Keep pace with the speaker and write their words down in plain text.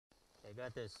I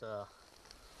got this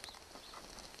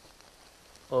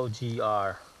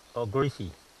OGR,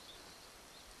 Ogriffy,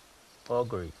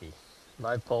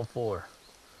 LiPo 4,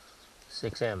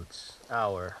 6 amps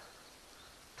hour,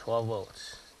 12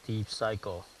 volts, deep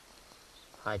cycle,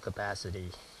 high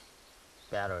capacity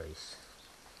batteries.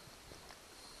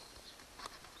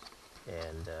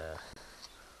 And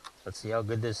let's see how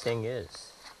good this thing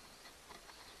is.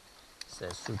 It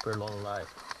says super long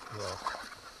life. Well,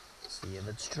 see if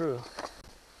it's true.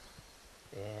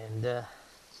 And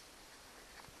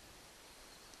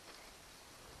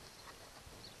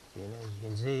you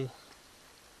can see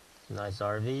nice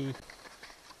RV,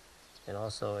 and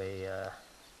also a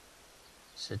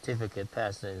certificate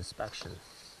passed the inspection.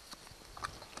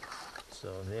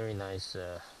 So very nice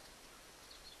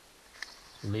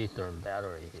lithium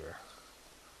battery here.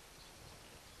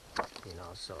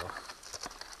 So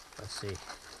let's see.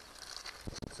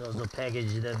 It's also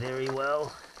packaged very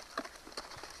well.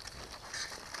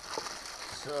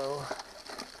 So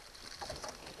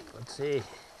let's see.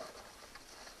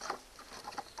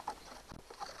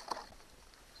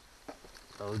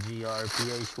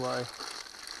 OGRPHY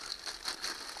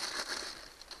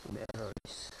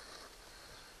batteries.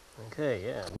 Okay,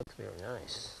 yeah, it looks very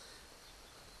nice.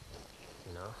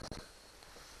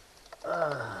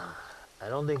 I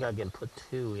don't think I can put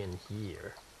 2 in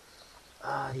here.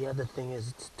 The other thing is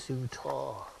it's too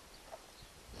tall.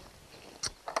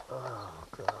 Oh,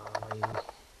 golly.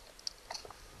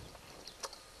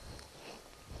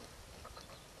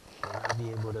 I'll be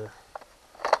able to...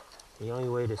 The only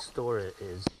way to store it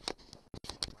is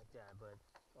like that, but...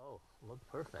 Oh, look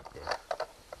perfect there.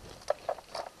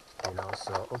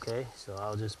 So, okay, so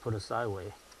I'll just put it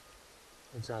sideways.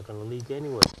 It's not going to leak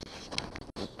anyway.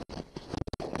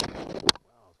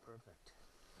 Wow, perfect.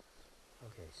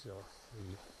 Okay, so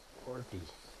the Orphe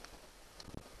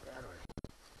battery.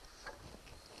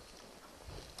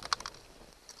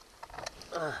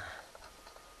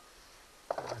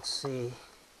 Let's see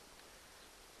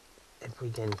if we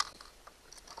can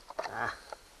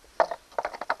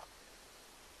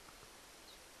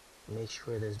make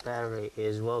sure this battery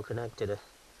is well connected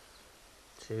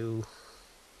to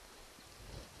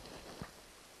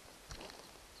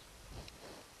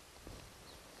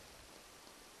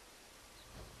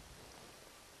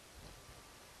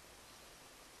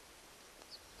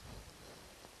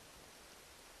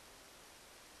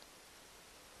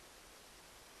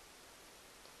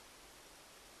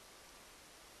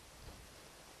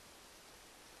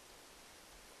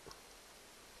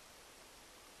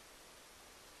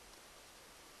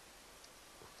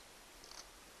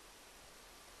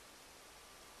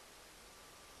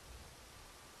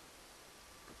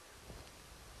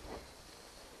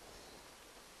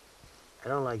I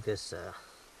don't like this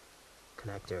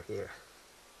connector here.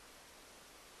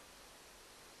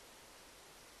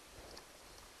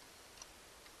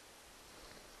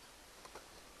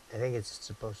 I think it's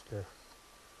supposed to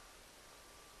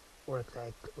work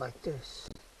like this.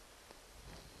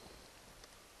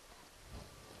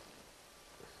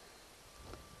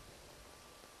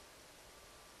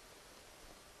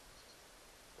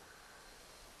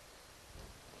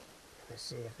 Let's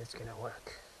see if it's gonna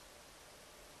work.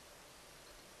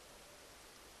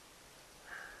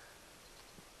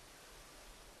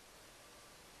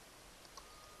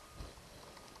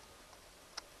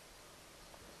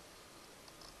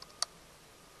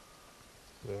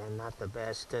 Yeah, not the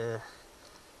best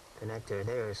connector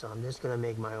there, so I'm just gonna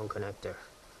make my own connector.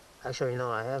 Actually,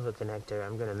 no, I have a connector.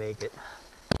 I'm gonna make it,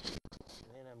 and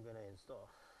then I'm gonna install.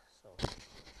 So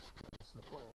that's the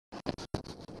plan.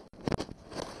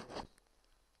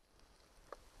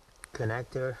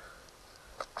 Connector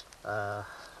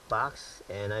box,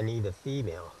 and I need a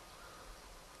female.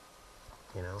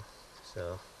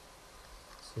 So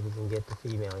see if we can get the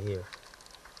female here.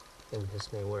 I think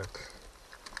this may work.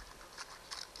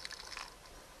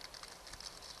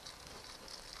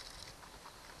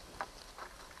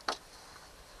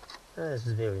 This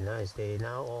is very nice. They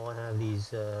now all have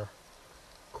these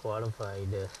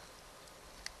qualified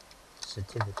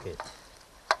certificate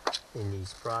in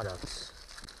these products.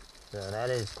 So that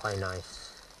is quite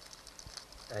nice.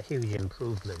 A huge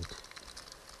improvement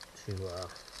to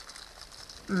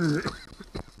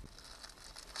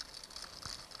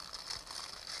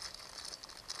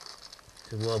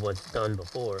to what was done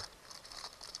before.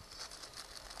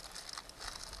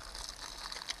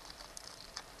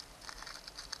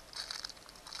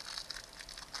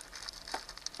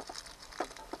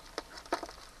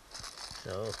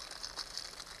 So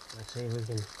let's see if we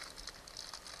can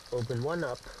open one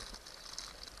up.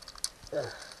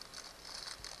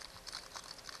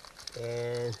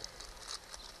 And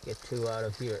get two out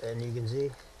of here, and you can see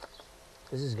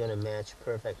this is gonna match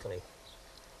perfectly,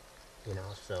 you know,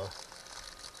 so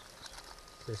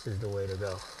this is the way to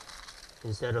go.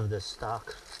 Instead of the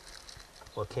stock,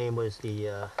 what came with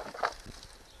the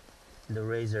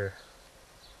Razor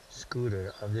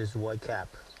scooter of this white cap,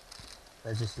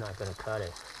 that's just not gonna cut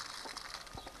it,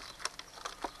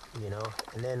 you know.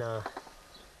 And then gonna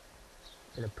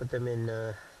put them in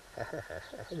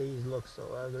these look so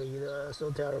ugly,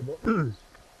 so terrible.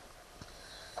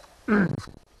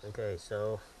 Okay,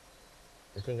 so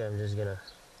I think I'm just gonna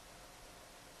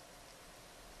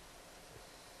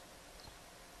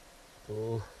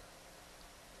pull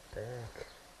back.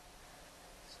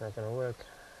 It's not gonna work.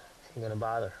 Ain't gonna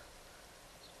bother.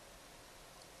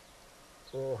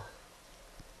 Oh,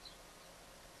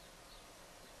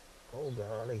 oh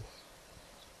golly.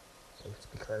 I think it's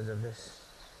because of this.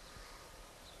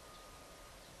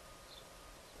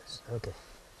 Okay.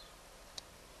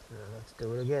 Now let's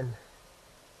do it again.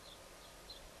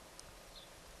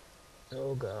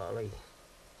 Oh golly.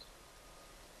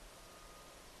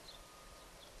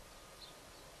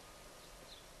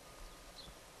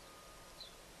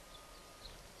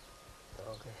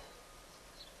 Okay.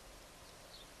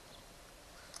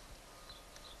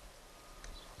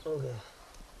 Okay.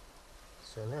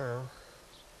 So now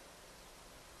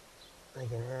I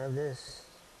can have this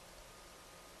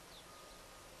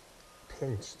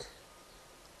pinched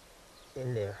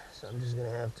in there. So I'm just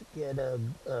gonna have to get a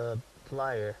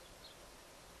plier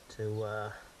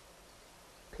to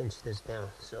pinch this down.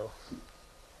 So,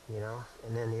 you know,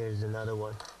 and then here's another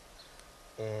one.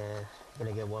 And I'm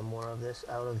gonna get one more of this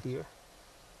out of here.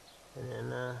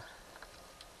 And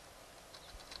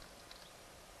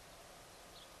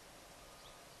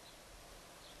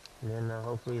then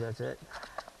hopefully that's it.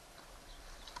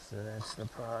 So that's the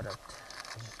product.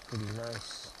 It's pretty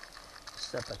nice.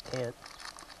 Except I can't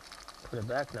put it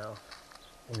back now.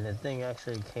 And the thing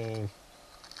actually came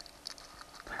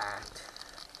packed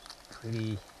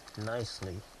pretty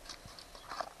nicely,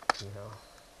 you know.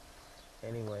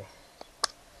 Anyway,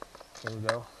 here we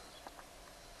go.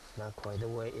 Not quite the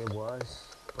way it was,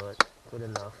 but good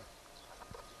enough.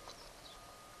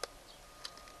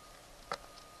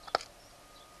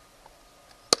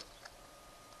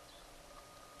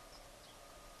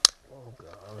 Oh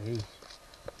golly,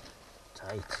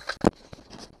 tight.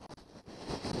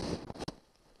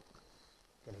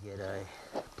 Gonna get a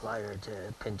plier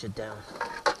to pinch it down.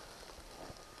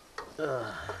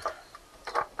 Let's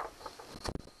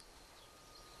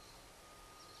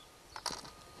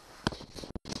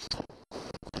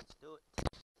do it.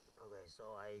 Okay, so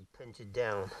I pinch it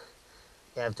down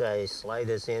after I slide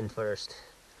this in first,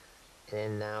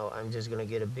 and now I'm just gonna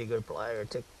get a bigger plier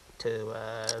to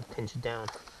pinch it down.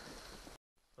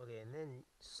 Okay, and then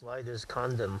slide this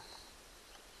condom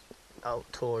out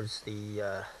towards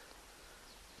the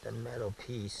metal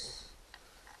piece,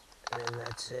 and then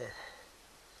that's it.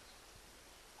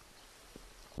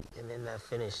 And then that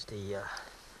finished the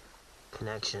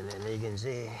connection, and you can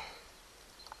see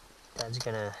that's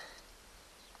gonna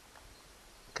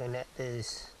connect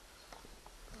this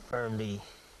firmly.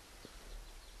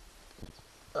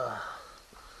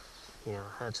 You know,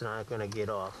 that's not gonna get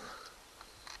off.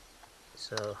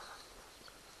 So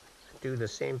do the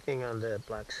same thing on the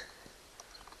black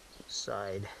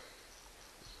side.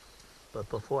 But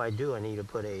before I do, I need to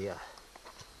put a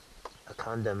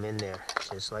condom in there,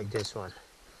 just like this one.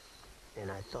 And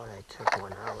I thought I took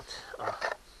one out.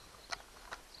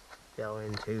 Fell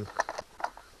into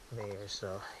there,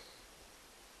 so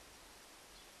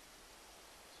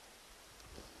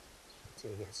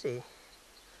you can see.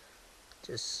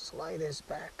 Just slide this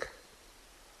back.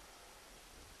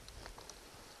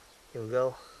 Here we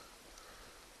go.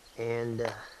 And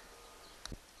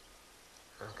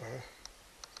okay.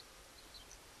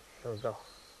 Here we go.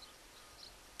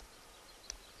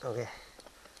 Okay.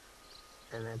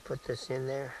 And I put this in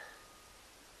there.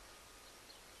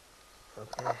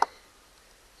 Okay.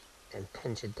 And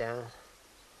pinch it down.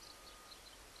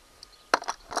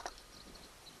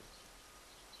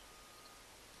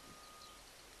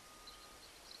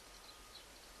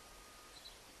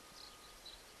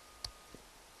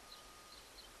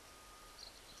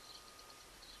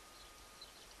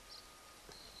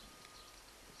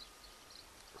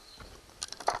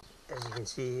 As you can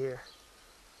see here,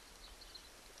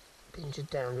 pinch it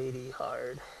down really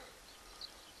hard.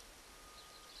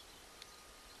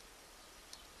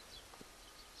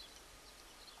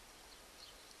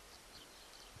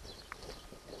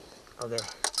 Okay,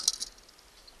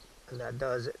 and that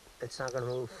does it. It's not gonna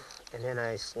move. And then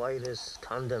I slide this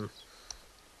condom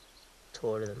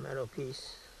toward the metal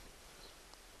piece.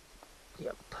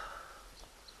 Yep.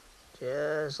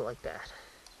 Just like that.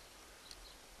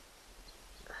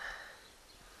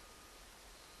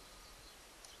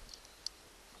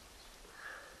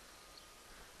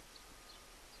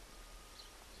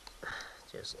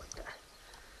 Just like that.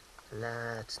 And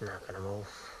that's not gonna move.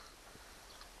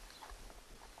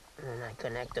 And then I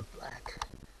connect the black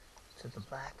to the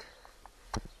black,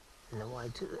 and the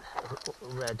white to the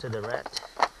red to the red.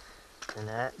 And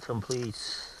that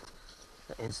completes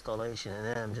the installation. And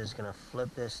then I'm just gonna flip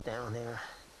this down there.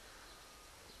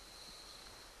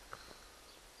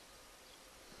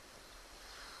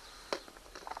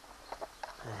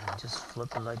 And just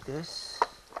flip it like this.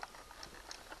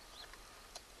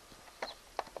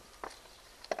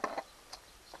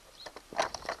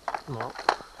 Well,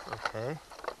 okay.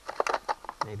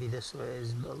 Maybe this way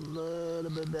is a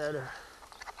little bit better.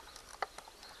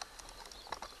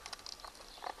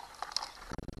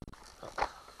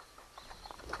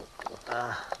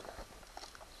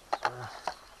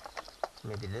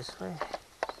 Maybe this way.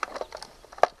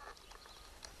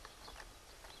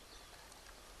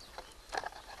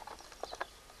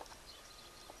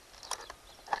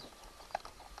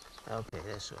 Okay,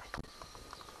 this way.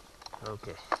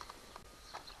 Okay.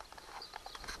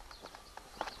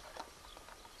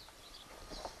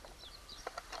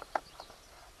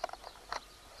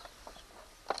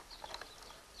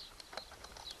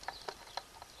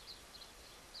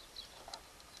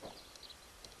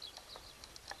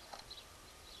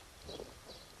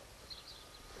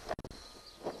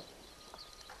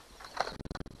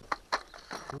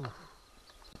 Ooh.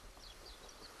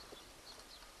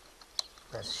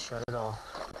 Let's shut it off.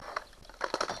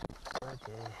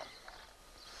 Okay.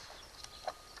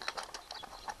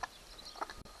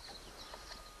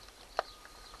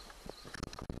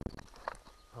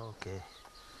 Okay.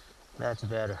 That's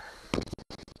better.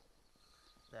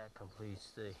 That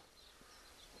completes the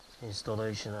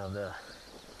installation of the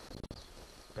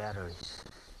batteries.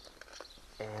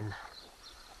 And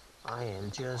I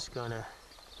am just gonna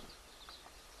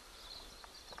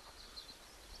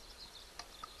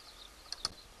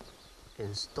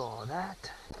install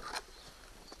that.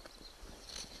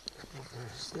 I think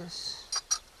there's this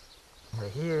over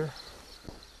here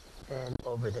and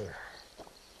over there.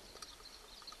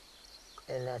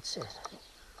 And that's it.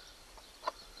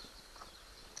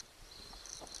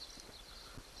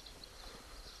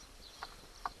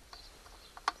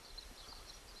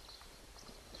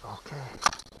 Okay.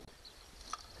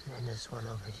 And then this one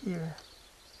over here.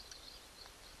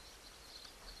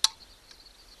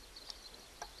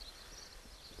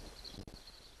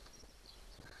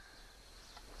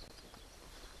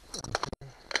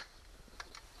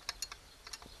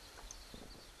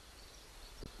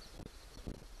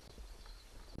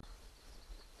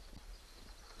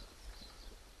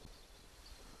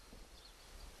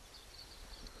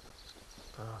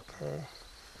 Okay.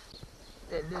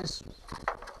 And this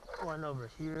one over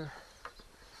here.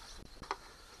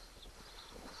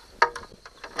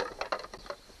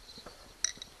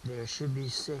 There should be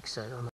 6, I don't know.